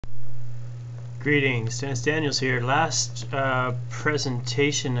Greetings, Dennis Daniels here. Last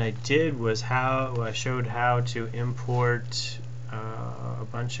presentation I did was how I showed how to import a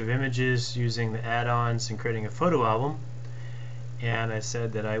bunch of images using the add-ons and creating a photo album, and I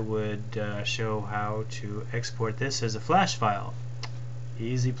said that I would show how to export this as a flash file.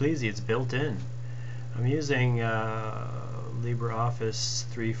 Easy peasy, it's built in. I'm using LibreOffice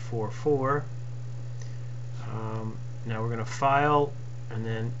 344. Now we're going to file and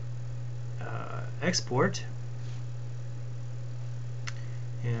then export,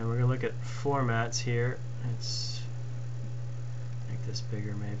 and we're going to look at formats here. Let's make this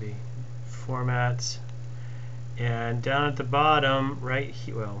bigger, maybe. Formats, and down at the bottom right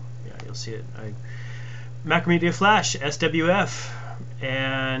here, well, yeah, you'll see it. Macromedia Flash SWF,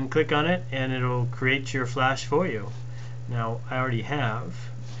 and click on it and it'll create your flash for you. Now I already have,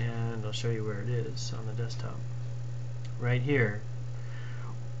 and I'll show you where it is on the desktop right here.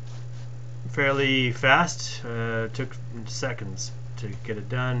 Fairly fast, took seconds to get it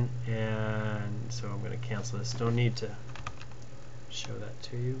done, and so I'm going to cancel this. Don't need to show that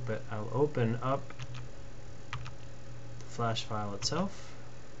to you, but I'll open up the flash file itself.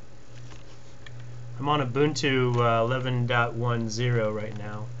 I'm on Ubuntu 11.10 right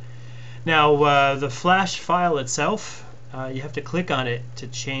now. Now the flash file itself, you have to click on it to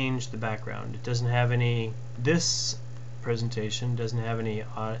change the background. It doesn't have any, this presentation doesn't have any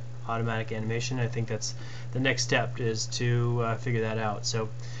automatic animation. I think that's the next step, is to figure that out. So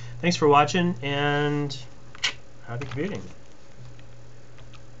thanks for watching, and happy computing.